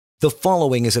The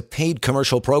following is a paid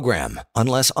commercial program.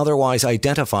 Unless otherwise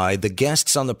identified, the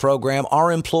guests on the program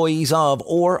are employees of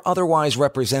or otherwise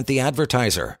represent the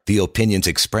advertiser. The opinions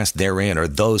expressed therein are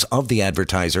those of the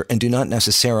advertiser and do not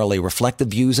necessarily reflect the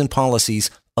views and policies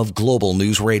of Global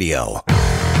News Radio.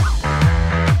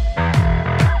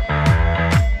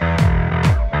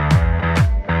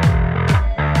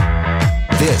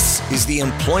 This is the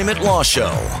Employment Law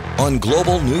Show on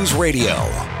Global News Radio.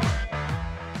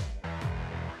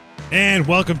 And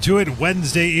welcome to it.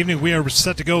 Wednesday evening, we are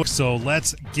set to go, so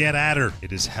let's get at her.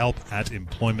 It is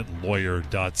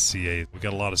help@employmentlawyer.ca. We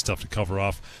got a lot of stuff to cover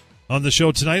off on the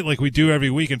show tonight, like we do every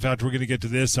week. In fact, we're going to get to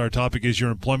this. Our topic is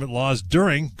your employment laws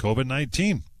during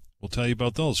COVID-19. We'll tell you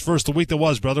about those. First, the week that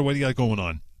was, brother. What do you got going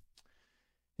on?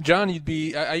 John, are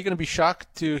you going to be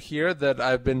shocked to hear that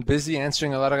I've been busy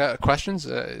answering a lot of questions?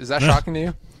 Is that shocking to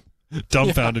you?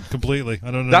 Dumbfounded completely.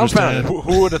 I don't understand.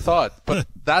 Who would have thought? But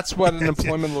that's what an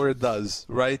employment lawyer does,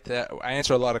 right? I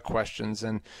answer a lot of questions,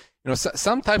 and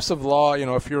some types of law.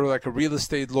 If you're like a real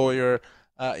estate lawyer,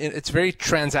 it's very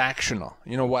transactional.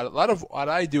 What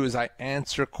I do is I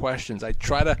answer questions. I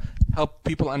try to help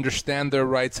people understand their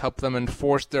rights, help them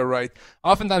enforce their right.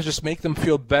 Oftentimes, just make them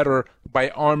feel better by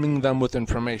arming them with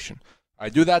information. I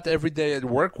do that every day at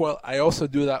work. Well, I also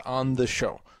do that on the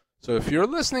show. So if you're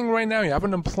listening right now, you have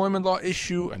an employment law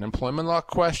issue, an employment law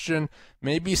question,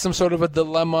 maybe some sort of a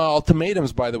dilemma.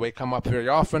 Ultimatums, by the way, come up very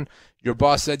often. Your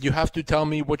boss said, you have to tell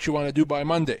me what you want to do by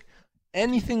Monday.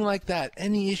 Anything like that,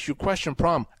 any issue, question,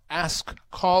 problem,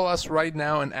 call us right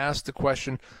now and ask the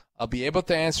question. I'll be able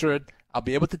to answer it. I'll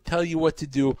be able to tell you what to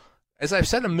do. As I've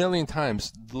said a million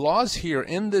times, the laws here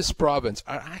in this province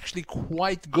are actually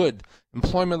quite good.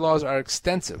 Employment laws are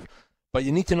extensive, but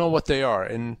you need to know what they are.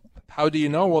 And how do you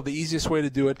know? Well, the easiest way to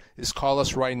do it is call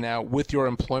us right now with your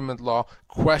employment law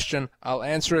question. I'll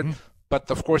answer it.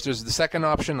 But, of course, there's the second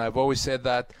option. I've always said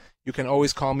that. You can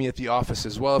always call me at the office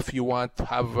as well if you want to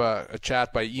have a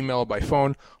chat by email or by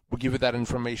phone. We'll give you that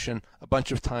information a bunch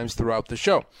of times throughout the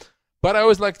show. But I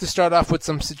always like to start off with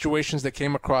some situations that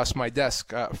came across my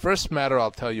desk. First matter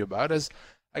I'll tell you about is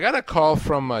I got a call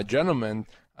from a gentleman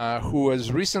who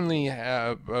has recently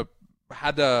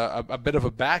had a bit of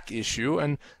a back issue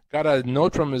and got a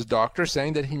note from his doctor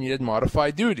saying that he needed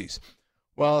modified duties.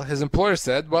 Well, his employer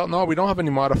said, well, no, we don't have any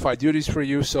modified duties for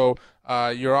you, so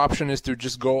your option is to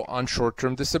just go on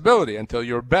short-term disability until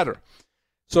you're better.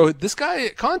 So this guy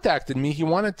contacted me. He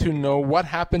wanted to know what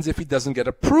happens if he doesn't get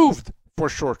approved for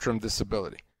short-term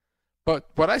disability. But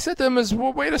what I said to him is,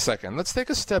 well, wait a second. Let's take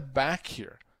a step back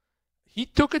here. He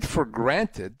took it for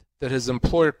granted that his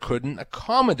employer couldn't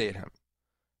accommodate him.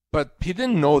 But he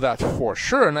didn't know that for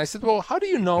sure. And I said, well, how do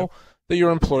you know that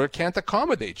your employer can't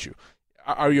accommodate you?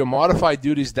 Are your modified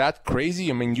duties that crazy?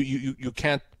 I mean, you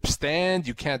can't stand,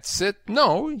 you can't sit?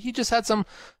 No, he just had some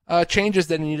changes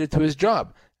that he needed to his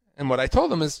job. And what I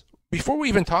told him is, before we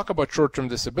even talk about short-term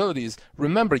disabilities,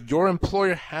 remember, your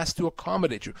employer has to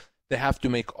accommodate you. They have to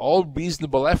make all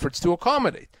reasonable efforts to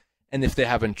accommodate. And if they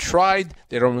haven't tried,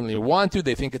 they don't really want to,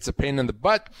 they think it's a pain in the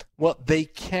butt, well, they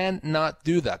cannot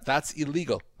do that. That's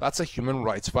illegal. That's a human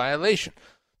rights violation.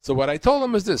 So what I told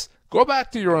them is this: go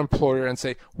back to your employer and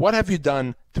say, what have you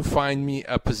done to find me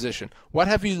a position? What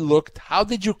have you looked? How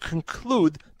did you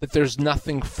conclude that there's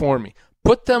nothing for me?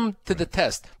 Put them to the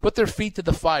test. Put their feet to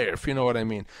the fire, if you know what I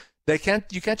mean. You can't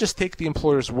just take the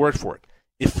employer's word for it.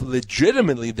 If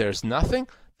legitimately there's nothing,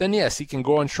 then yes, he can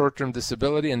go on short-term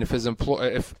disability, and if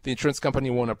the insurance company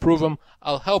won't approve him,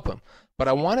 I'll help him. But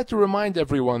I wanted to remind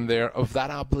everyone there of that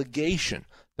obligation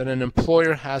that an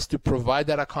employer has to provide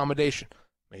that accommodation.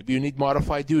 Maybe you need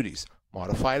modified duties,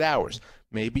 modified hours.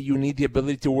 Maybe you need the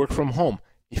ability to work from home.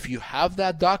 If you have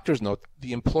that doctor's note,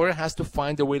 the employer has to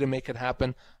find a way to make it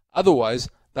happen. Otherwise,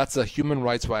 that's a human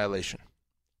rights violation.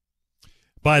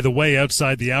 By the way,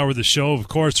 outside the hour of the show, of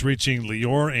course, reaching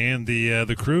Lior and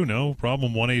the crew, no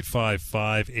problem,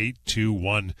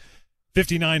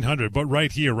 1-855-821-5900. But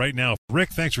right here, right now, Rick,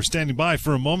 thanks for standing by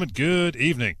for a moment. Good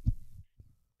evening.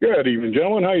 Good evening,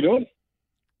 gentlemen. How you doing?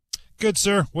 Good,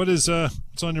 sir. What's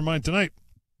on your mind tonight?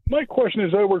 My question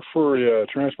is, I work for a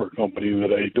transport company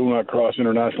that I do not cross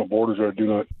international borders or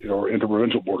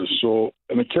interprovincial borders. So,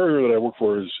 and the carrier that I work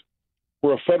for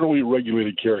we're a federally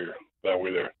regulated carrier that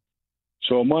way there.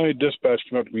 So my dispatch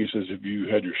came up to me and says, have you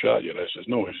had your shot yet? I says,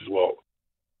 no. He says, well,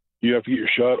 you have to get your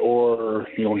shot or,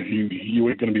 you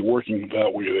ain't going to be working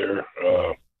that way there.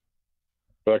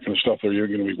 That kind of stuff there. You're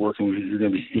going to be working, you're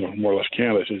going to be, more or less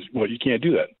Canada. I says, well, you can't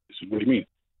do that. I said, what do you mean?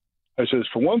 I says,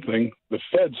 for one thing, the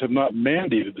feds have not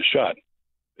mandated the shot.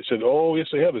 They said, oh, yes,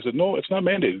 they have. I said, no, it's not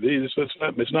mandated.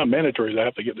 It's not mandatory. I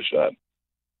have to get the shot.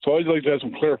 So I'd like to have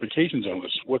some clarifications on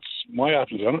this. What's my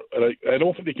options on it? I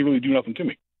don't think they can really do nothing to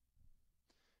me.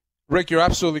 Rick, you're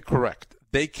absolutely correct.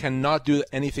 They cannot do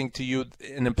anything to you.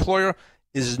 An employer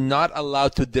is not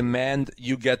allowed to demand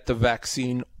you get the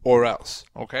vaccine or else,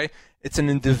 okay? It's an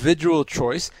individual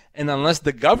choice, and unless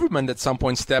the government at some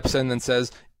point steps in and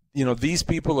says, these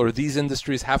people or these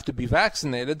industries have to be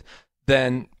vaccinated,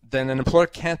 then an employer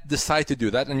can't decide to do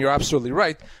that, and you're absolutely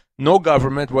right. No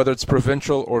government, whether it's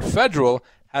provincial or federal,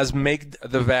 has made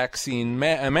the vaccine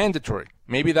mandatory.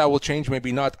 Maybe that will change,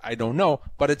 maybe not, I don't know,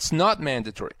 but it's not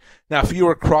mandatory. Now, if you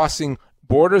are crossing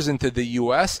borders into the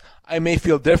U.S., I may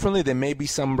feel differently. There may be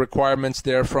some requirements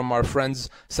there from our friends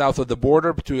south of the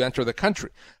border to enter the country.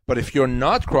 But if you're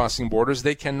not crossing borders,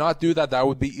 they cannot do that. That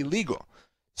would be illegal.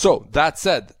 So, that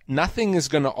said, nothing is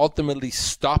going to ultimately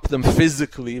stop them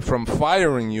physically from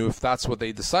firing you if that's what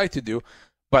they decide to do.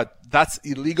 But that's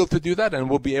illegal to do that, and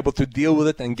we'll be able to deal with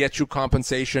it and get you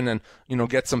compensation and,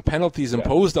 get some penalties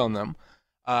imposed on them.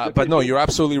 But no, you're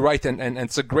absolutely right, and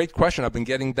it's a great question. I've been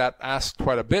getting that asked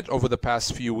quite a bit over the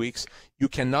past few weeks. You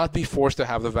cannot be forced to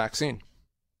have the vaccine.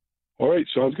 All right,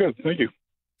 sounds good. Thank you.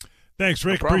 Thanks,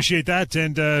 Rick. No Appreciate that.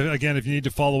 And again, if you need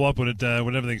to follow up when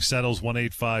everything settles,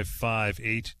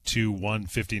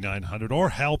 1-855-821-5900 or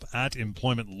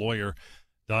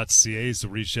help@employmentlawyer.ca is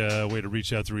the way to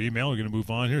reach out through email. We're going to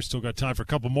move on here. Still got time for a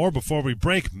couple more before we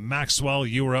break. Maxwell,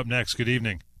 you are up next. Good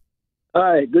evening.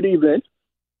 Hi, good evening.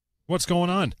 What's going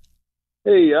on?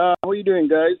 Hey, how are you doing,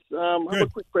 guys? I have Good. a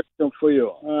quick question for you.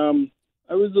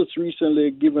 I was just recently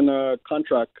given a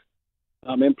contract,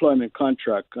 employment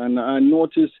contract, and I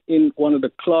noticed in one of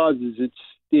the clauses it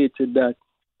stated that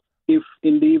if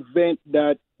in the event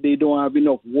that they don't have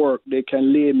enough work, they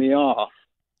can lay me off.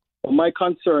 But my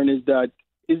concern is that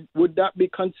would that be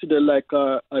considered like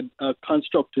a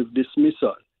constructive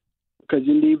dismissal? Because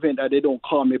in the event that they don't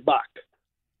call me back.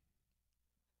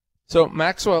 So,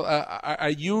 Maxwell,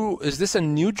 is this a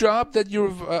new job that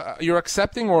you're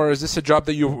accepting, or is this a job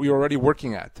that you're already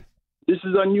working at? This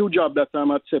is a new job that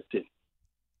I'm accepting.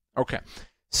 Okay.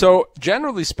 So,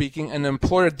 generally speaking, an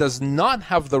employer does not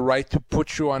have the right to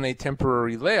put you on a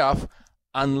temporary layoff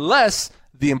unless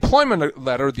the employment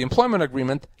letter, the employment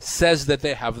agreement, says that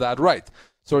they have that right.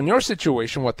 So, in your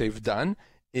situation, what they've done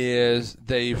is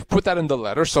they've put that in the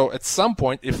letter. So, at some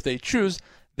point, if they choose,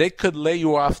 they could lay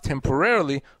you off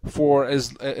temporarily for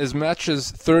as much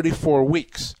as 34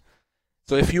 weeks.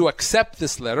 So if you accept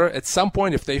this letter, at some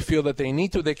point, if they feel that they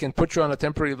need to, they can put you on a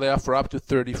temporary layoff for up to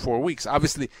 34 weeks.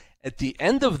 Obviously, at the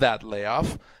end of that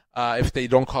layoff, if they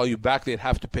don't call you back, they'd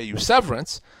have to pay you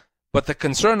severance. But the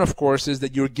concern, of course, is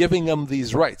that you're giving them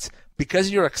these rights.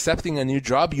 Because you're accepting a new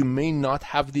job, you may not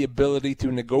have the ability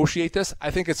to negotiate this.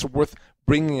 I think it's worth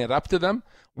bringing it up to them.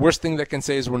 Worst thing they can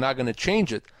say is we're not going to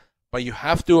change it. But you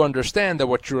have to understand that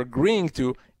what you're agreeing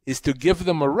to is to give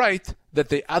them a right that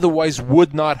they otherwise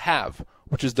would not have,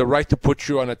 which is the right to put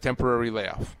you on a temporary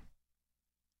layoff.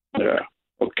 Yeah.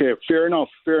 Okay. Fair enough.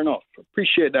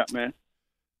 Appreciate that, man.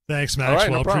 Thanks, All Maxwell.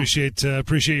 right, no problem.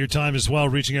 Appreciate your time as well.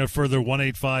 Reaching out further,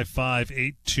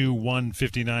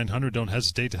 1-855-821-5900. Don't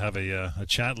hesitate to have a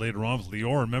chat later on with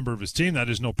Lior, a member of his team. That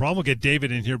is no problem. We'll get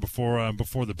David in here before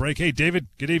the break. Hey, David.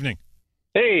 Good evening.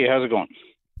 Hey, how's it going?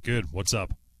 Good. What's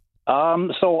up?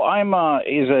 So I'm a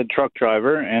AZ truck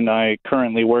driver, and I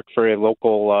currently work for a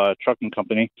local trucking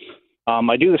company.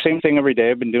 I do the same thing every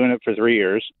day. I've been doing it for 3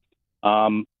 years.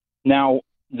 Now,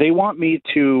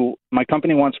 my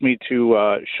company wants me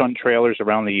to shunt trailers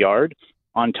around the yard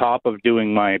on top of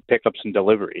doing my pickups and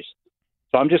deliveries.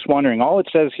 So I'm just wondering, all it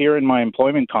says here in my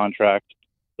employment contract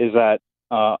is that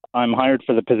I'm hired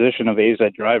for the position of AZ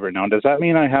driver. Now, does that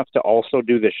mean I have to also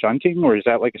do the shunting, or is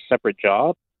that like a separate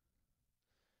job?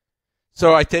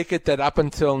 So I take it that up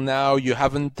until now you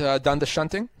haven't done the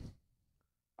shunting?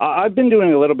 I've been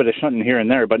doing a little bit of shunting here and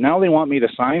there, but now they want me to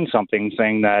sign something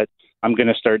saying that I'm going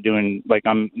to start doing, like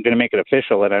I'm going to make it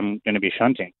official that I'm going to be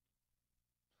shunting.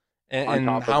 And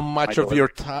how much of your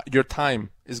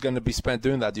time is going to be spent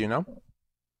doing that, do you know?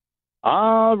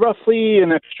 Roughly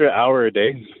an extra hour a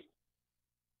day.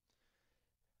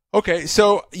 Okay,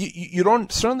 so you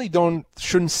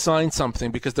shouldn't sign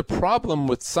something, because the problem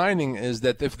with signing is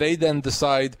that if they then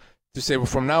decide to say, well,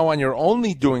 from now on you're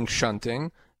only doing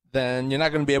shunting, then you're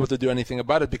not going to be able to do anything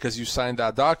about it because you signed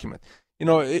that document.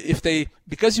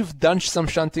 Because you've done some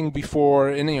shunting before,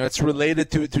 and it's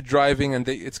related to driving, and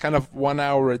it's kind of 1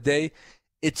 hour a day,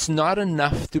 it's not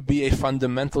enough to be a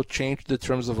fundamental change to the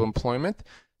terms of employment.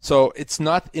 So it's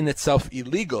not in itself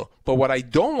illegal. But what I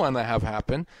don't want to have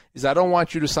happen is I don't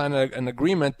want you to sign an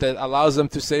agreement that allows them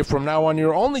to say from now on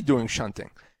you're only doing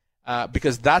shunting,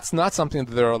 because that's not something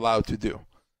that they're allowed to do.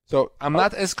 So I'm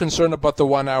not as concerned about the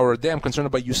 1 hour a day. I'm concerned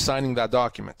about you signing that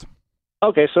document.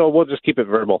 Okay, so we'll just keep it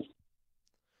verbal.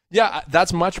 Yeah,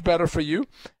 that's much better for you.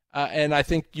 And I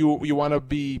think you want to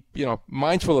be,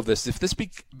 mindful of this. If this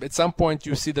at some point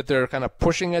you see that they're kind of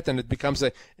pushing it and it becomes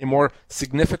a more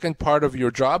significant part of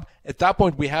your job, at that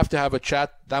point we have to have a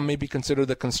chat. That may be considered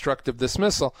a constructive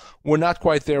dismissal. We're not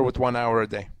quite there with 1 hour a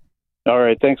day. All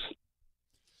right, thanks.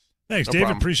 Thanks, No David.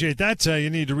 problem. Appreciate that. You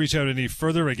need to reach out any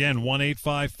further. Again,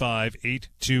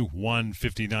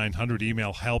 1-855-821-5900.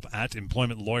 Email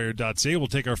help@employmentlawyer.ca. We'll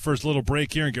take our first little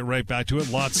break here and get right back to it.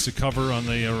 Lots to cover on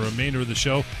the remainder of the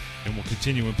show. And we'll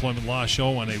continue Employment Law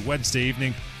Show on a Wednesday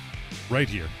evening right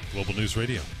here, Global News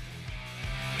Radio.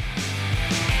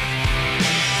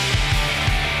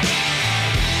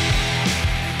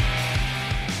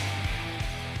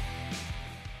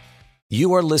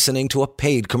 You are listening to a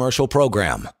paid commercial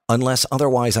program. Unless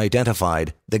otherwise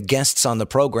identified, the guests on the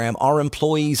program are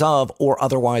employees of or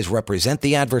otherwise represent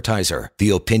the advertiser. The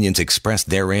opinions expressed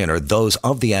therein are those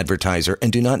of the advertiser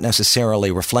and do not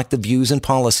necessarily reflect the views and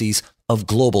policies of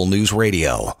Global News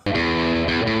Radio.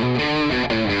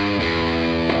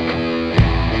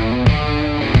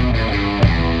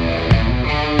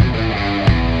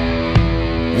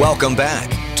 Welcome back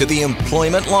to the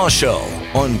Employment Law Show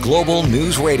on Global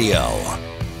News Radio.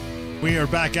 We are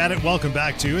back at it. Welcome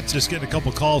back to it. Just getting a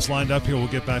couple calls lined up here. We'll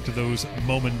get back to those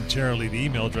momentarily. The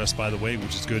email address, by the way,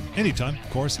 which is good anytime, of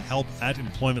course,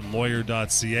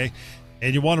 help@employmentlawyer.ca.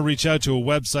 And you want to reach out to a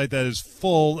website that is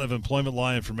full of employment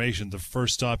law information. The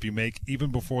first stop you make,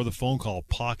 even before the phone call,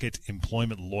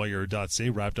 pocketemploymentlawyer.ca.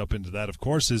 Wrapped up into that, of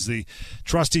course, is the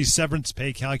Trustee Severance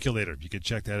Pay Calculator. You can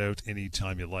check that out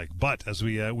anytime you like. But as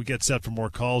we get set for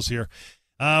more calls here,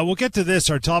 we'll get to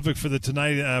this. Our topic for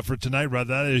tonight,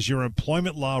 that is your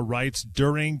employment law rights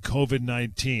during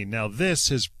COVID-19. Now, this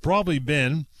has probably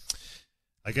been,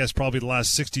 I guess, probably the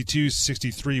last 62,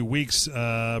 63 weeks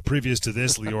previous to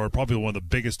this, Lior, probably one of the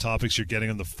biggest topics you're getting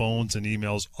on the phones and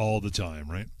emails all the time,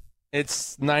 right?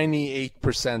 It's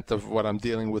 98% of what I'm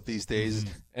dealing with these days.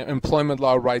 Employment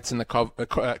law rights in the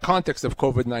context of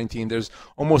COVID-19. There's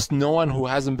almost no one who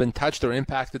hasn't been touched or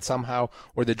impacted somehow,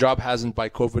 or the job hasn't by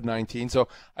COVID-19. So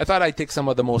I thought I'd take some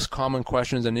of the most common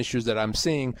questions and issues that I'm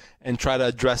seeing and try to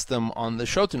address them on the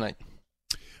show tonight.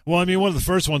 Well, I mean, one of the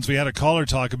first ones, we had a caller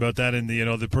talk about that, and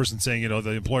the person saying, the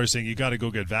employer saying you got to go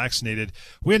get vaccinated.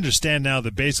 We understand now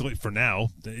that basically, for now,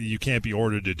 you can't be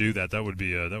ordered to do that. That would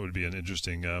be an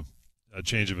interesting a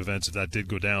change of events if that did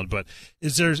go down. But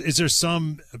is there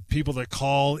some people that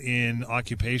call in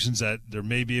occupations that there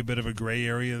may be a bit of a gray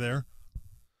area there?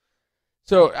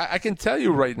 So I can tell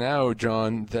you right now,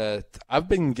 John, that I've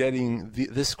been getting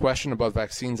this question about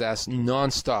vaccines asked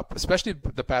nonstop, especially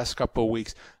the past couple of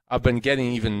weeks. I've been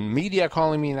getting even media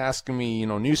calling me and asking me,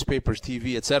 newspapers,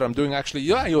 TV, etc. I'm doing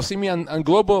you'll see me on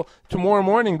Global tomorrow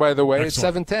morning, by the way.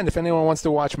 Excellent. It's 7:10 if anyone wants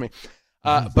to watch me.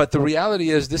 But the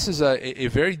reality is this is a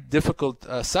very difficult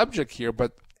subject here,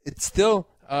 but it's still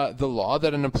the law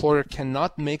that an employer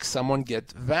cannot make someone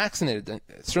get vaccinated, and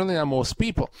certainly not most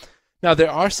people. Now,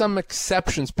 there are some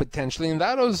exceptions potentially, and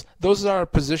those are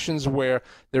positions where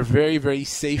they're very, very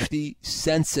safety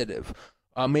sensitive.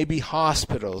 Maybe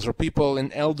hospitals or people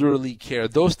in elderly care,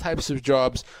 those types of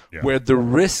jobs where the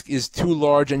risk is too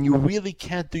large and you really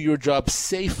can't do your job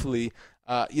safely,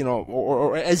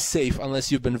 or as safe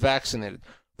unless you've been vaccinated.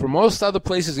 For most other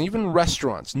places, and even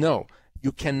restaurants, no,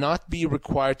 you cannot be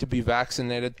required to be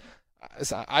vaccinated.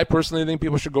 I personally think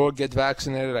people should go and get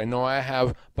vaccinated. I know I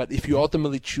have, but if you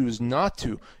ultimately choose not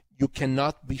to, you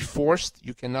cannot be forced,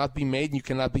 you cannot be made, you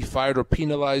cannot be fired or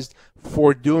penalized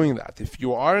for doing that. If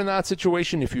you are in that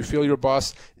situation, if you feel your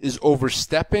boss is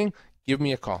overstepping, give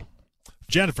me a call.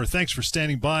 Jennifer, thanks for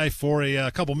standing by for a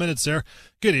couple minutes there.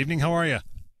 Good evening. How are you?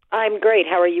 I'm great.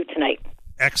 How are you tonight?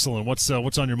 Excellent. What's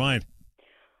on your mind?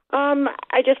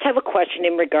 I just have a question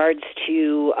in regards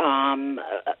to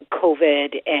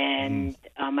COVID, and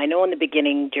I know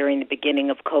during the beginning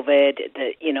of COVID,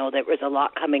 that there was a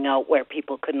lot coming out where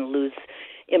people couldn't lose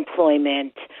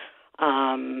employment.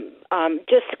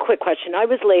 Just a quick question. I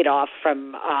was laid off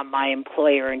from my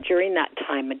employer, and during that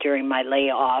time, during my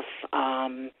layoff,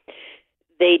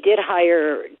 they did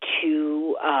hire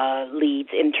two leads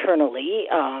internally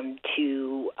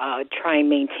to try and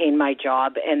maintain my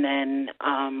job, and then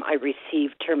I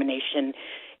received termination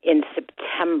in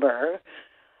September.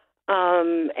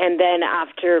 And then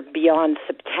beyond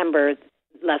September,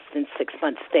 less than 6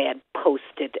 months, they had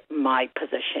posted my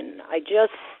position. I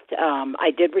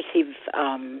did receive,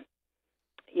 a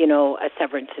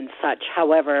severance and such.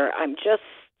 However, I'm just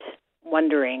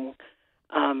wondering,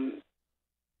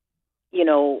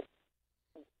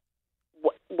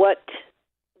 what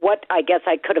I guess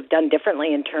I could have done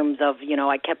differently in terms of,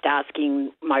 I kept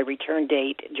asking my return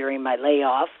date during my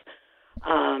layoff.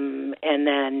 And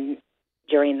then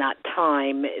during that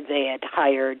time, they had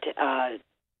hired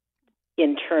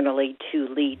internally 2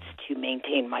 leads to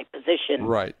maintain my position.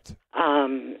 Right.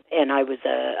 And I was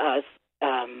a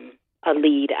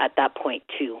lead at that point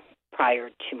too, prior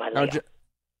to my layoff.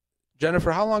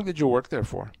 Jennifer, how long did you work there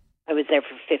for? I was there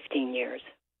for 15 years.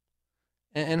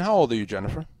 And how old are you,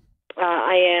 Jennifer?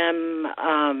 I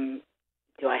am.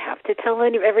 Do I have to tell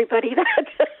everybody that?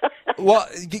 Well,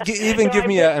 give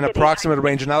me an approximate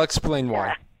range, and I'll explain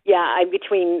why. Yeah, I'm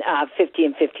between 50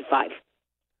 and 55.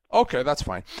 Okay, that's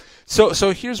fine.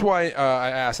 So here's why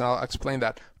I asked, and I'll explain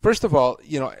that. First of all,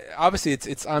 obviously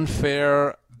it's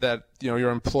unfair that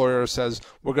your employer says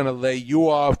we're going to lay you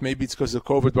off. Maybe it's because of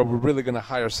COVID, but we're really going to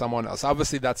hire someone else.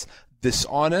 Obviously, that's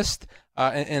dishonest,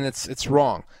 and it's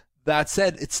wrong. That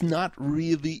said, it's not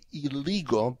really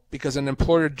illegal because an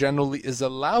employer generally is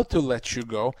allowed to let you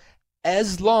go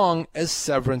as long as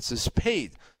severance is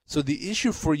paid. So the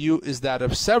issue for you is that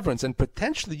of severance, and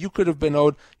potentially you could have been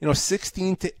owed,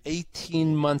 16 to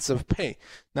 18 months of pay.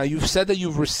 Now, you've said that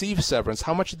you've received severance.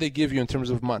 How much did they give you in terms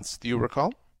of months? Do you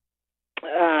recall?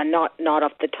 Not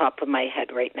off the top of my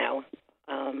head right now.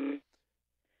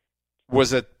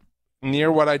 Was it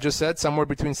near what I just said, somewhere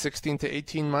between 16 to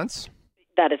 18 months?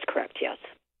 That is correct, yes.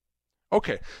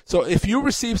 Okay, so if you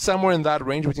received somewhere in that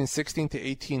range between 16 to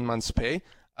 18 months pay,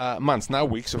 months, not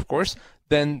weeks, of course,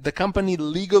 then the company,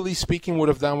 legally speaking, would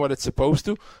have done what it's supposed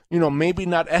to. Maybe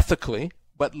not ethically,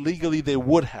 but legally they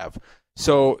would have.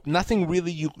 So nothing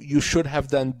really you should have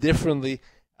done differently.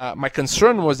 My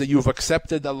concern was that you've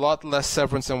accepted a lot less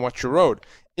severance than what you're owed.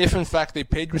 If, in fact, they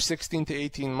paid you 16 to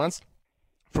 18 months,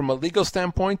 from a legal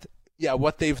standpoint, yeah,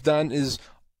 what they've done is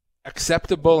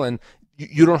acceptable, and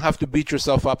you don't have to beat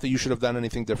yourself up that you should have done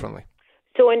anything differently.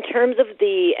 So in terms of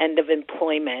the end of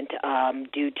employment,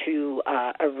 due to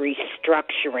a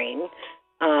restructuring,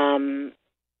 and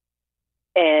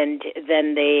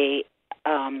then they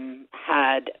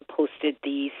had posted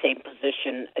the same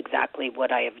position, exactly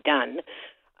what I have done,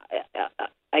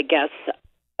 I guess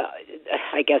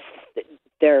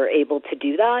they're able to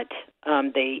do that.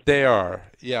 They are,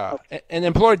 yeah. Okay. An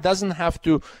employer doesn't have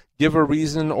to give a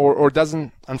reason or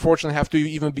doesn't, unfortunately, have to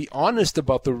even be honest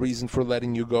about the reason for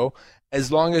letting you go,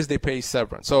 as long as they pay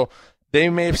severance. So they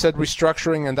may have said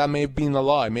restructuring, and that may have been a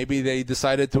lie. Maybe they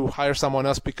decided to hire someone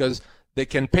else because they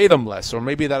can pay them less, or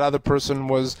maybe that other person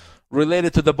was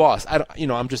related to the boss.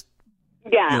 I'm just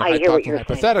I hear what you're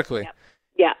hypothetically. Saying.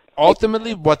 Yeah.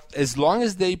 Ultimately, as long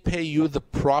as they pay you the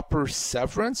proper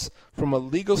severance, from a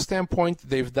legal standpoint,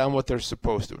 they've done what they're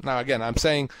supposed to. Now, again, I'm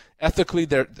saying ethically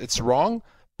it's wrong,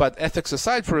 but ethics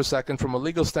aside for a second, from a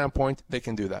legal standpoint, they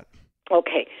can do that.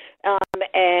 Okay.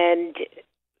 And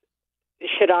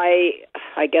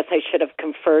I guess I should have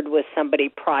conferred with somebody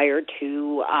prior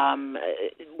to, I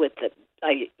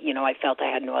felt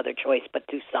I had no other choice but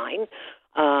to sign.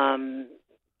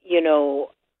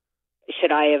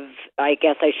 Should I have, I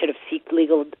guess I should have sought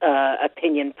legal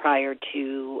opinion prior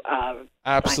to.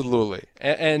 Absolutely.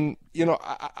 And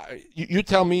you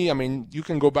tell me, you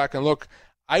can go back and look.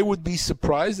 I would be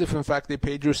surprised if, in fact, they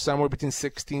paid you somewhere between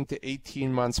 16 to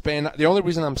 18 months pay. And the only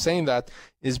reason I'm saying that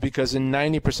is because in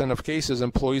 90% of cases,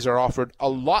 employees are offered a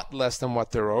lot less than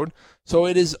what they're owed. So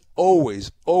it is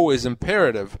always, always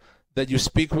imperative that you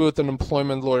speak with an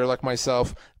employment lawyer like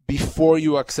myself before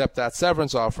you accept that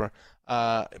severance offer.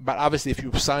 But obviously, if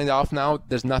you've signed off now,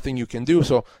 there's nothing you can do.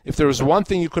 So if there was one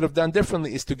thing you could have done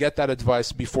differently, is to get that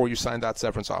advice before you sign that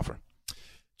severance offer.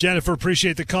 Jennifer,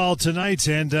 appreciate the call tonight,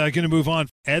 and going to move on.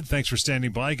 Ed, thanks for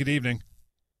standing by. Good evening.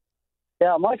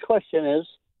 Yeah, my question is,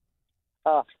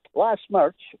 last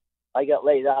March, I got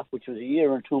laid off, which was a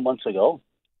year and 2 months ago,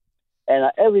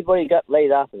 and everybody got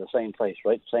laid off at the same place,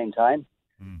 right, same time.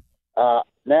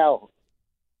 Now,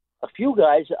 a few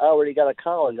guys already got a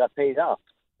call and got paid off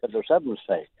because their severance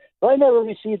pay, but I never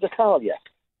received a call yet.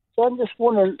 So I'm just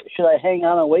wondering, should I hang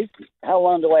on and wait? How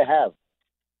long do I have?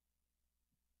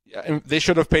 They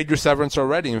should have paid your severance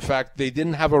already. In fact, they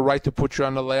didn't have a right to put you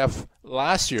on the layoff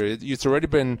last year. It's already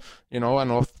been,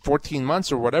 14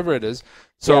 months or whatever it is.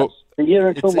 So yes, a year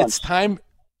and 2 months. It's time,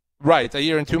 right, a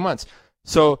year and 2 months.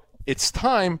 So it's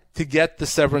time to get the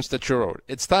severance that you're owed.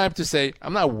 It's time to say,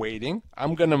 I'm not waiting.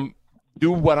 I'm going to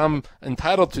do what I'm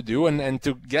entitled to do and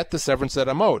to get the severance that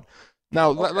I'm owed.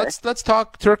 Now, okay. Let's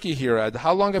talk Turkey here, Ed.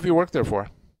 How long have you worked there for?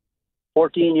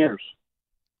 14 years.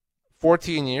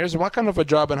 14 years. What kind of a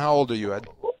job, and how old are you, Ed?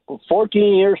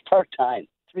 14 years part-time,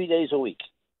 3 days a week.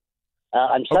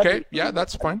 I'm okay, yeah,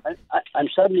 that's fine. I'm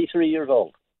 73 years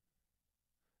old.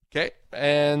 Okay.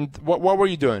 And what were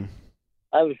you doing?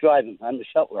 I was driving. I'm the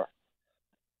shuttler.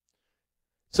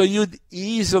 So you'd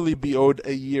easily be owed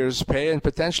a year's pay and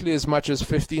potentially as much as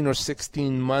 15 or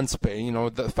 16 months pay. You know,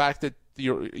 the fact that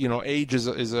your age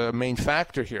is a main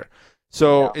factor here.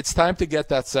 So it's time to get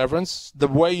that severance. The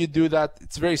way you do that,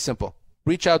 it's very simple.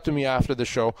 Reach out to me after the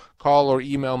show, call or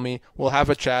email me. We'll have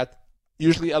a chat.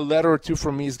 Usually a letter or two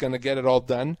from me is going to get it all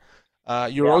done.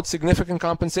 You're owed significant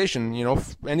compensation,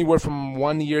 anywhere from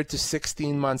 1 year to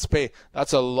 16 months pay.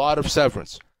 That's a lot of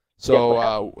severance.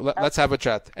 So let's have a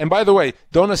chat. And by the way,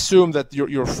 don't assume that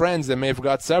your friends that may have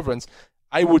got severance,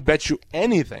 I would bet you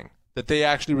anything that they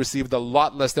actually received a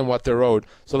lot less than what they're owed.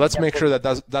 So let's make sure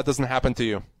that doesn't happen to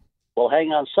you. Well,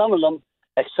 hang on. Some of them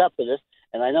accepted it,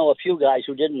 and I know a few guys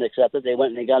who didn't accept it. They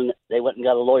went and got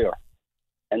a lawyer,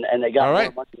 and they got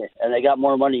more money, and they got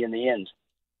more money in the end.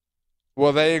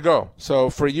 Well, there you go. So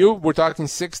for you, we're talking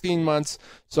 16 months.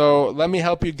 So let me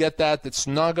help you get that. It's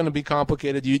not going to be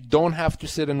complicated. You don't have to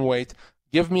sit and wait.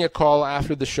 Give me a call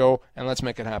after the show, and let's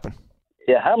make it happen.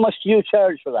 Yeah, how much do you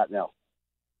charge for that now?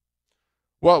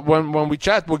 Well, when we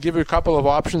chat, we'll give you a couple of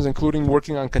options, including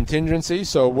working on contingency.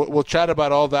 So we'll chat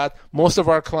about all that. Most of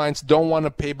our clients don't want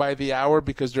to pay by the hour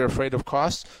because they're afraid of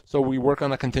costs. So we work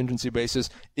on a contingency basis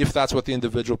if that's what the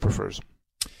individual prefers.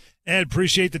 Ed,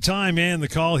 appreciate the time and the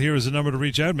call. Here is a number to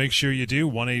reach out. Make sure you do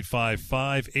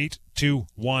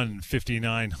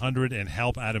 1-855-821-5900 and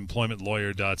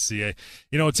help@employmentlawyer.ca.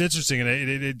 It's interesting, and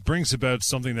it brings about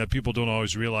something that people don't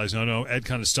always realize. No, Ed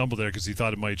kind of stumbled there because he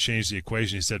thought it might change the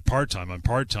equation. He said part-time. I'm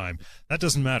part-time. That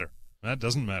doesn't matter. That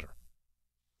doesn't matter.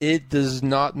 It does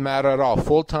not matter at all.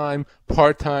 Full-time,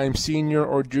 part-time, senior,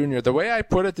 or junior. The way I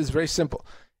put it is very simple.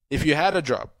 If you had a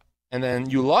job and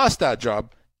then you lost that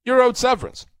job, you're owed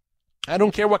severance. I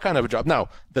don't care what kind of a job. Now,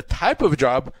 the type of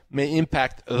job may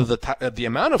impact the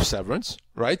amount of severance,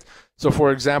 right? So,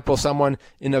 for example, someone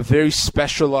in a very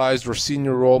specialized or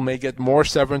senior role may get more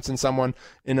severance than someone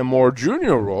in a more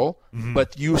junior role,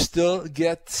 but you still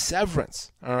get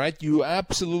severance, all right? You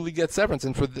absolutely get severance.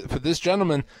 And for this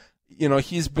gentleman,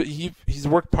 he's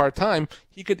worked part-time.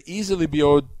 He could easily be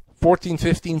owed 14,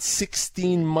 15,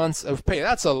 16 months of pay.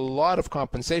 That's a lot of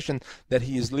compensation that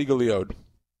he is legally owed.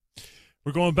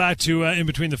 We're going back to in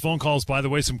between the phone calls, by the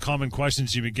way, some common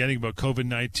questions you've been getting about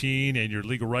COVID-19 and your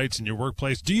legal rights in your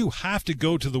workplace. Do you have to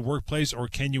go to the workplace, or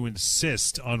can you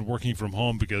insist on working from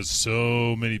home? Because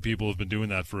so many people have been doing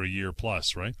that for a year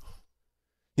plus, right?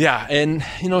 Yeah, and,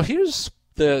 here's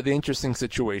the interesting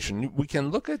situation. We can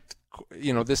look at,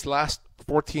 this last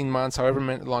 14 months, however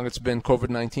long it's been,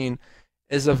 COVID-19,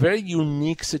 is a very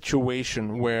unique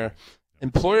situation where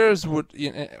employers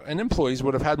and employees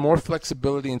would have had more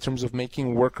flexibility in terms of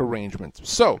making work arrangements.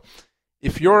 So,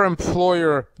 if your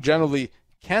employer generally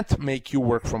can't make you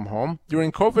work from home,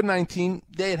 during COVID-19,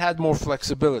 they had more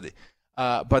flexibility.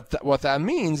 But what that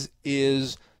means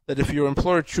is that if your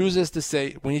employer chooses to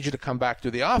say, we need you to come back to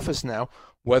the office now,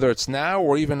 whether it's now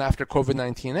or even after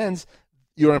COVID-19 ends,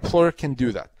 your employer can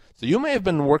do that. So you may have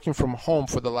been working from home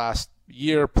for the last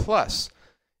year plus.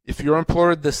 If your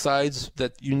employer decides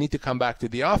that you need to come back to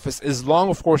the office, as long,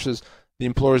 of course, as the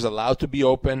employer is allowed to be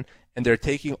open and they're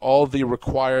taking all the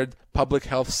required public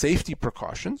health safety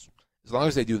precautions, as long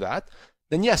as they do that,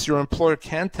 then yes, your employer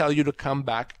can tell you to come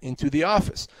back into the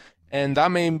office. And that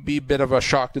may be a bit of a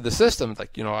shock to the system.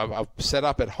 Like, I've set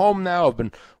up at home now. I've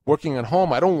been working at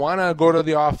home. I don't want to go to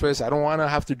the office. I don't want to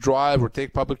have to drive or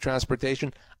take public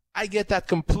transportation. I get that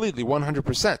completely,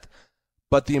 100%.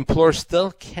 But the employer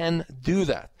still can do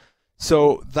that.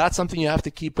 So that's something you have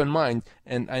to keep in mind.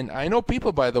 And I know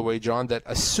people, by the way, John, that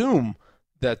assume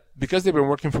that because they've been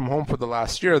working from home for the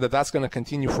last year, that's going to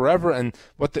continue forever. And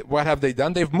what have they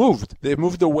done? They've moved. They've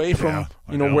moved away from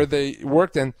where they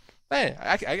worked. And hey,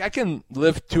 I can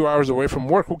live 2 hours away from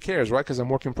work. Who cares, right? Because I'm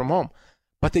working from home.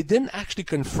 But they didn't actually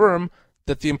confirm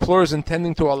that the employer is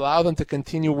intending to allow them to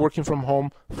continue working from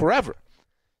home forever.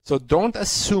 So don't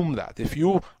assume that. If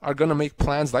you are going to make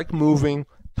plans like moving,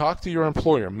 talk to your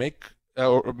employer. Make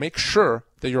sure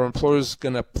that your employer is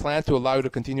going to plan to allow you to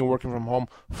continue working from home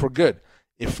for good.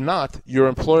 If not, your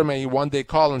employer may one day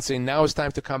call and say, now it's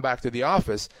time to come back to the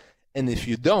office. And if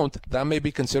you don't, that may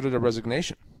be considered a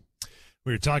resignation.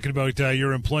 We were talking about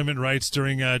your employment rights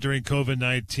during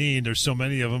COVID-19. There's so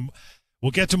many of them. We'll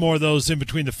get to more of those in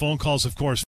between the phone calls, of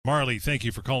course. Marley, thank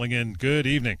you for calling in. Good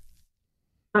evening.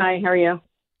 Hi, how are you?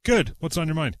 Good. What's on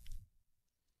your mind?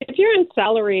 If you're in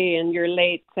salary and you're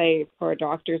late, say, for a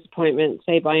doctor's appointment,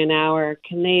 say by an hour,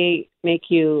 can they make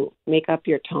you make up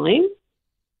your time?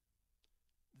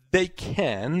 They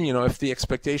can. If the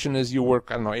expectation is you work,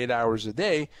 8 hours a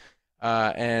day,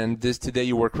 and today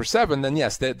you work for 7, then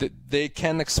yes, they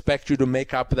can expect you to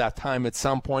make up that time at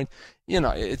some point.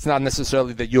 It's not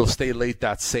necessarily that you'll stay late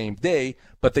that same day,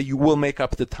 but that you will make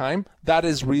up the time. That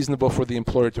is reasonable for the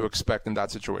employer to expect in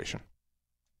that situation.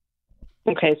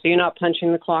 Okay, so you're not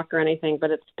punching the clock or anything, but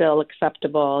it's still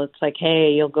acceptable. It's like, hey,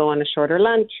 you'll go on a shorter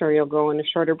lunch or you'll go on a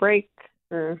shorter break.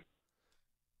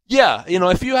 Yeah,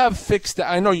 if you have fixed,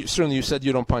 I know certainly you said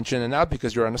you don't punch in and out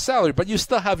because you're on a salary, but you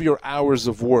still have your hours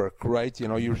of work, right?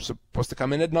 You're supposed to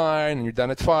come in at 9 and you're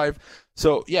done at 5.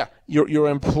 So yeah, your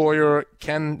employer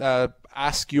can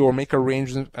ask you or make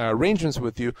arrangements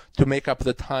with you to make up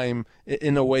the time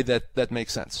in a way that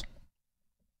makes sense.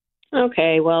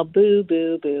 Okay, well, boo,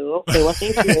 boo, boo. Okay, well,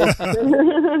 thank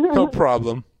you. No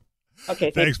problem.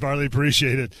 Okay, thanks, Marley.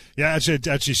 Appreciate it. Yeah,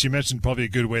 actually, she mentioned probably a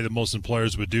good way that most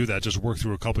employers would do that. Just work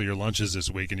through a couple of your lunches this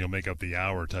week, and you'll make up the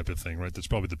hour type of thing, right? That's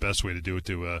probably the best way to do it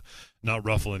to not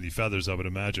ruffle any feathers, I would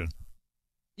imagine.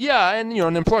 Yeah, and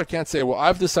an employer can't say, well,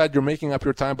 I've decided you're making up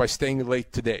your time by staying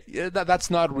late today. That's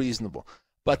not reasonable.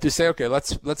 But to say, okay,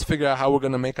 let's figure out how we're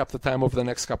going to make up the time over the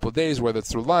next couple of days, whether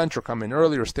it's through lunch or come in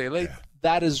early or stay late,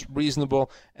 that is reasonable.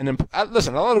 And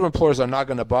listen, a lot of employers are not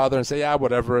going to bother and say, yeah,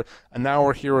 whatever, an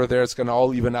hour here or there, it's going to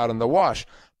all even out in the wash.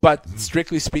 But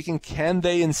strictly speaking, can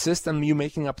they insist on you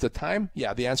making up the time?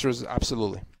 Yeah, the answer is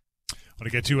absolutely. I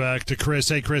want to get to Chris.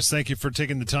 Hey, Chris, thank you for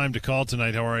taking the time to call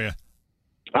tonight. How are you?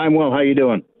 I'm well. How you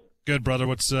doing? Good, brother.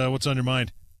 What's on your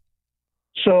mind?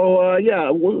 So,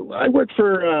 I worked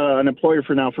for an employer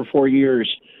for 4 years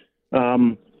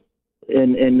in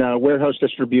warehouse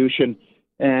distribution,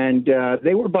 and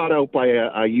they were bought out by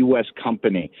a U.S.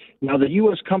 company. Now, the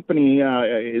U.S. company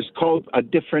is called a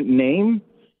different name,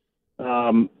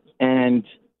 and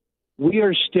we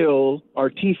are still, our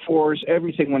T4s,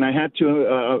 everything. When I had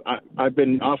to, I've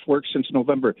been off work since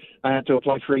November. I had to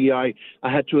apply for EI.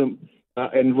 I had to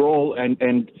enroll,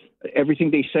 and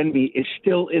everything they send me is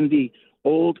still in the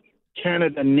old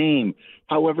Canada name.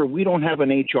 However, we don't have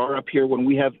an HR up here. When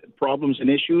we have problems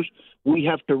and issues, we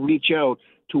have to reach out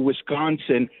to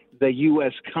Wisconsin, the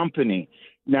U.S. company.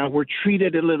 Now, we're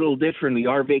treated a little differently.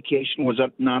 Our vacation was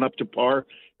not up to par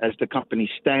as the company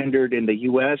standard in the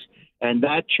U.S., and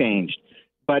that changed.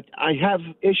 But I have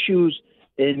issues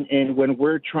in when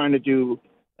we're trying to do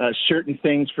certain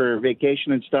things for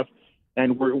vacation and stuff,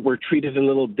 and we're treated a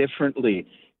little differently.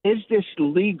 Is this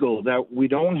legal that we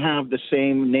don't have the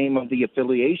same name of the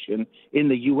affiliation in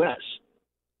the U.S.?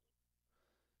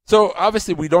 So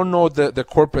obviously we don't know the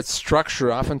corporate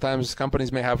structure. Oftentimes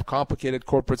companies may have complicated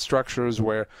corporate structures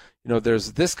where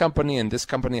there's this company and this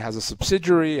company has a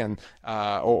subsidiary and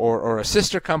or a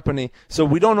sister company. So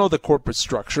we don't know the corporate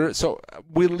structure. So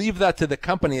we leave that to the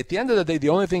company. At the end of the day, the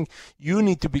only thing you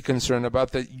need to be concerned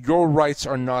about that your rights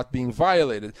are not being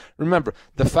violated. Remember,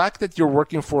 the fact that you're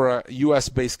working for a U.S.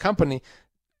 based company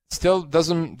still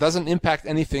doesn't impact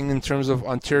anything in terms of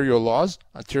Ontario laws.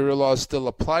 Ontario laws still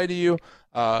apply to you,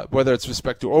 whether it's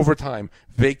respect to overtime,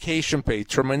 vacation pay,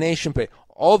 termination pay.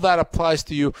 All that applies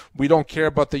to you. We don't care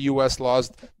about the U.S.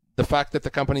 laws. The fact that the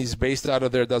company is based out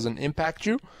of there doesn't impact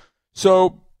you.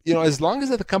 So, as long as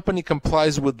the company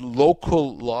complies with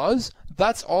local laws,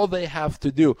 that's all they have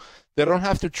to do. They don't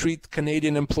have to treat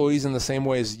Canadian employees in the same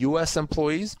way as U.S.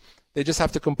 employees. They just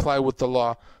have to comply with the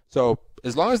law. So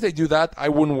as long as they do that, I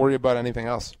wouldn't worry about anything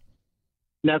else.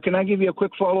 Now, can I give you a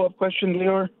quick follow-up question,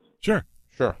 Lior? Sure.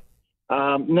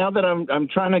 Now that I'm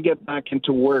trying to get back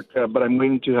into work, but I'm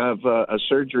waiting to have a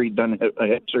surgery done, a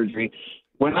hip surgery.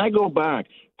 When I go back,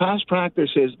 past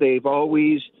practices, they've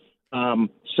always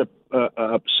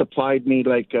supplied me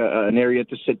like an area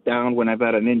to sit down when I've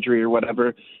had an injury or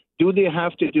whatever. Do they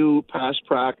have to do past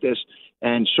practice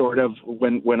and sort of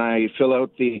when I fill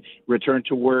out the return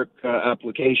to work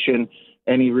application,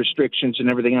 any restrictions and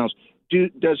everything else?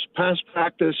 Does past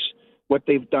practice, what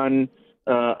they've done,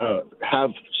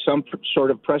 have some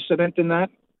sort of precedent in that?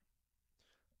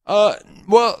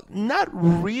 Well, not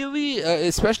really,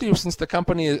 especially since the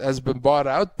company has been bought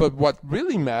out. But what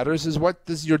really matters is what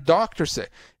does your doctor say.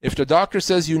 If the doctor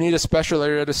says you need a special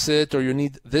area to sit or you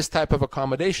need this type of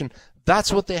accommodation,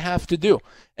 that's what they have to do.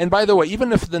 And by the way,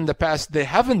 even if in the past they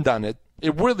haven't done it,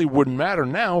 it really wouldn't matter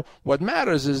now. What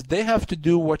matters is they have to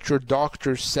do what your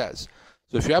doctor says.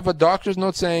 So if you have a doctor's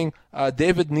note saying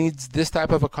David needs this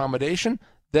type of accommodation,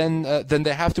 then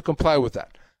they have to comply with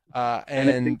that.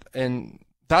 And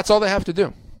that's all they have to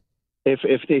do.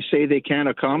 If they say they can't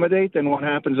accommodate, then what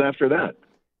happens after that?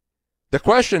 The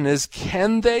question is,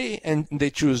 can they, and they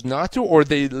choose not to, or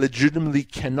they legitimately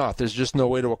cannot? There's just no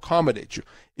way to accommodate you.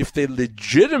 If they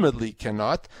legitimately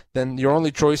cannot, then your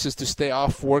only choice is to stay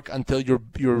off work until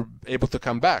you're able to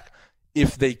come back.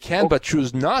 If they can but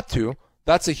choose not to,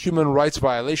 that's a human rights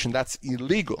violation. That's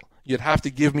illegal. You'd have to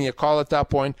give me a call at that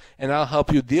point, and I'll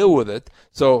help you deal with it.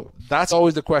 So that's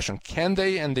always the question. Can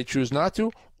they and they choose not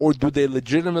to, or do they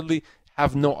legitimately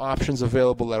have no options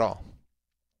available at all?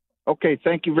 Okay,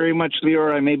 thank you very much,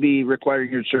 Lior. I may be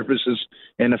requiring your services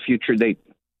in a future date.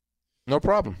 No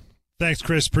problem. Thanks,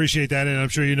 Chris. Appreciate that. And I'm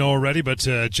sure you know already, but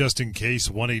just in case,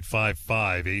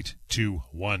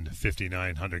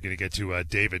 1-855-821-5900. Going to get to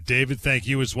David. David, thank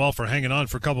you as well for hanging on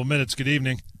for a couple minutes. Good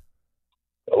evening.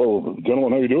 Hello,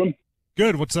 gentlemen. How you doing?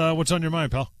 Good. What's on your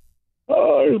mind, pal?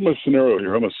 Here's my scenario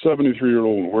here. I'm a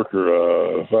 73-year-old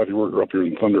worker, factory worker up here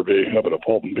in Thunder Bay, up at a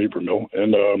pulp and paper mill,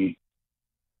 and I'm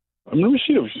in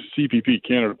receipt of CPP,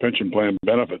 Canada Pension Plan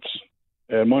benefits.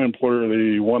 And my employer,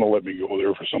 they want to let me go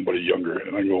there for somebody younger.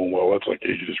 And I go, well, that's like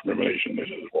age discrimination. They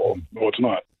says, well, no, it's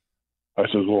not. I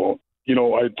says, well,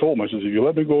 I told them, I says, if you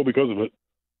let me go because of it,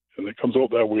 and it comes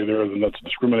out that way there, then that's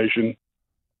discrimination.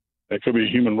 It could be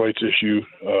a human rights issue,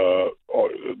 a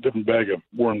different bag of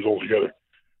worms altogether.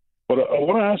 But I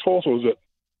want to ask also is that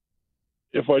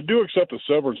if I do accept a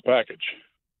severance package,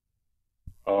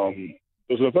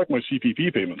 does it affect my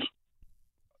CPP payments?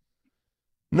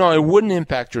 No, it wouldn't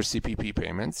impact your CPP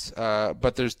payments,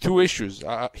 but there's two issues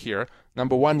here.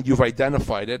 Number one, you've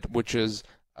identified it, which is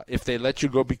if they let you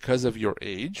go because of your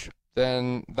age,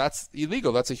 then that's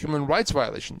illegal. That's a human rights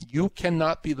violation. You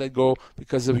cannot be let go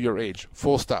because of your age,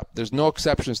 full stop. There's no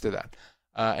exceptions to that.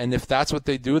 And if that's what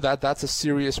they do, that's a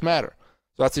serious matter.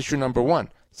 So that's issue number one.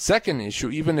 Second issue,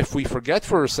 even if we forget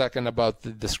for a second about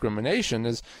the discrimination,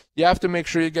 is you have to make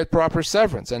sure you get proper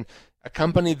severance. And a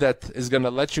company that is going to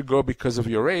let you go because of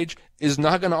your age is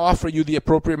not going to offer you the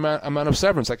appropriate amount of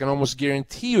severance. I can almost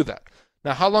guarantee you that.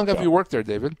 Now, how long have you worked there,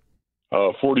 David?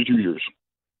 42 years.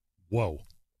 Whoa.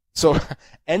 So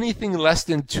anything less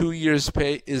than 2 years'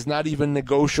 pay is not even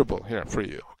negotiable here for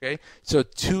you, okay? So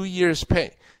 2 years'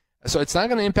 pay. So it's not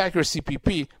going to impact your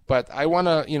CPP, but I want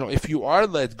to, if you are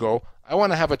let go, I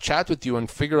want to have a chat with you and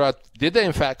figure out, did they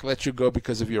in fact let you go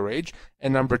because of your age?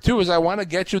 And number two is I want to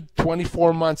get you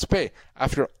 24 months pay.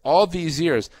 After all these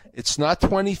years, it's not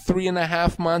 23 and a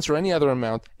half months or any other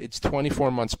amount. It's 24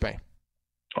 months pay.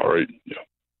 All right. Yeah.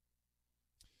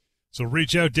 So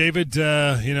reach out, David,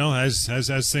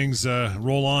 as things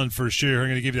roll on for sure. I'm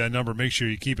going to give you that number. Make sure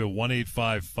you keep it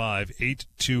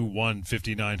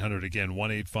 1-855-821-5900. Again,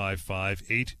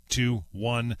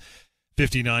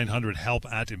 1-855-821-5900.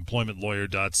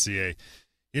 help@employmentlawyer.ca.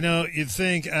 You'd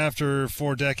think after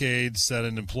 4 decades that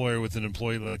an employer with an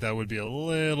employee like that would be a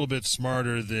little bit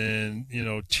smarter than,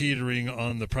 teetering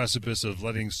on the precipice of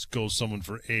letting go someone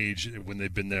for age when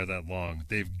they've been there that long.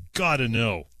 They've got to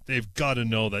know. They've got to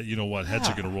know that, heads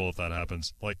are going to roll if that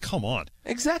happens. Like, come on.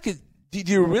 Exactly. Do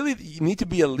you really need to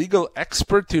be a legal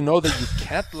expert to know that you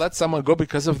can't let someone go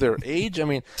because of their age? I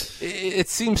mean, it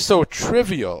seems so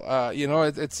trivial.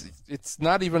 It's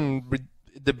not even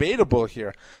debatable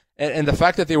here. And the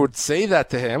fact that they would say that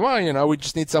to him, we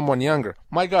just need someone younger.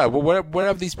 My God, well, where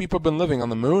have these people been living? On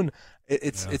the moon?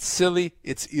 It's silly.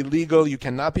 It's illegal. You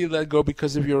cannot be let go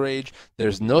because of your age.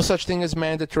 There's no such thing as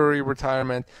mandatory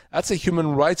retirement. That's a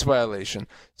human rights violation.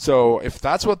 So if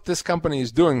that's what this company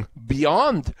is doing,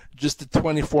 beyond just the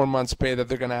 24 months pay that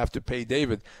they're going to have to pay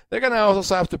David, they're going to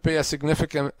also have to pay a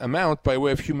significant amount by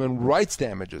way of human rights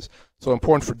damages. So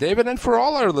important for David and for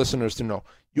all our listeners to know.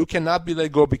 You cannot be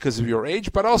let go because of your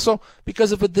age, but also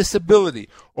because of a disability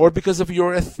or because of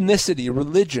your ethnicity,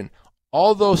 religion.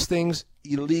 All those things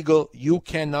illegal. You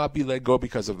cannot be let go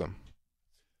because of them.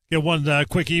 Get one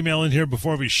quick email in here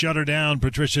before we shut her down.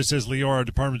 Patricia says, Lior, our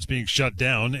department's being shut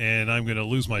down, and I'm going to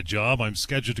lose my job. I'm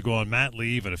scheduled to go on mat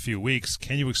leave in a few weeks.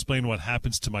 Can you explain what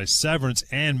happens to my severance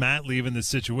and mat leave in this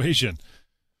situation?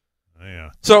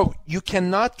 Yeah. So you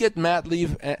cannot get mat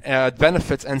leave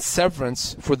benefits and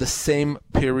severance for the same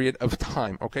period of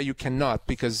time, okay? You cannot,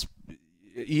 because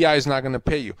EI is not going to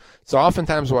pay you. So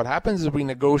oftentimes what happens is we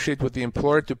negotiate with the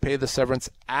employer to pay the severance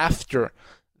after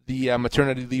the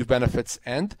maternity leave benefits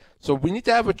end. So we need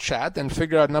to have a chat and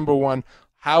figure out, number one,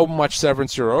 how much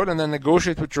severance you're owed, and then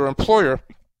negotiate with your employer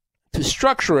to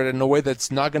structure it in a way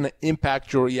that's not going to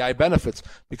impact your EI benefits,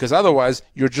 because otherwise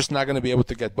you're just not going to be able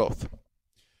to get both.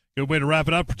 Good way to wrap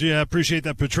it up. Appreciate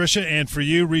that, Patricia. And for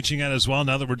you reaching out as well,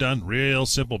 now that we're done, real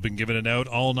simple. Been giving it out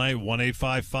all night.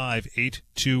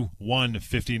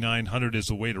 1-855-821-5900 is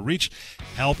the way to reach.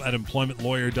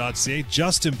 help@employmentlawyer.ca.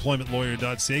 Just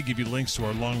employmentlawyer.ca. Give you links to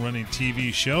our long-running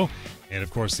TV show And, of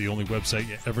course, the only website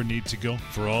you ever need to go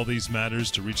for all these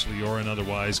matters to reach Lior and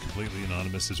otherwise completely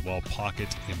anonymous as well,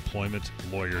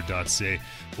 pocketemploymentlawyer.ca.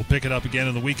 We'll pick it up again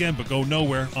in the weekend, but go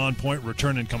nowhere. On Point,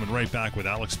 returning, coming right back with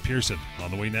Alex Pearson.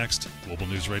 On the way next, Global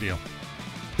News Radio.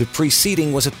 The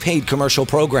preceding was a paid commercial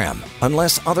program.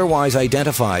 Unless otherwise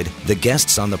identified, the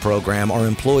guests on the program are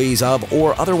employees of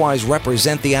or otherwise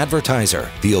represent the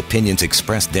advertiser. The opinions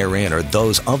expressed therein are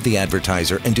those of the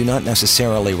advertiser and do not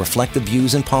necessarily reflect the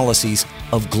views and policies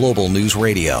of Global News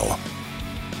Radio.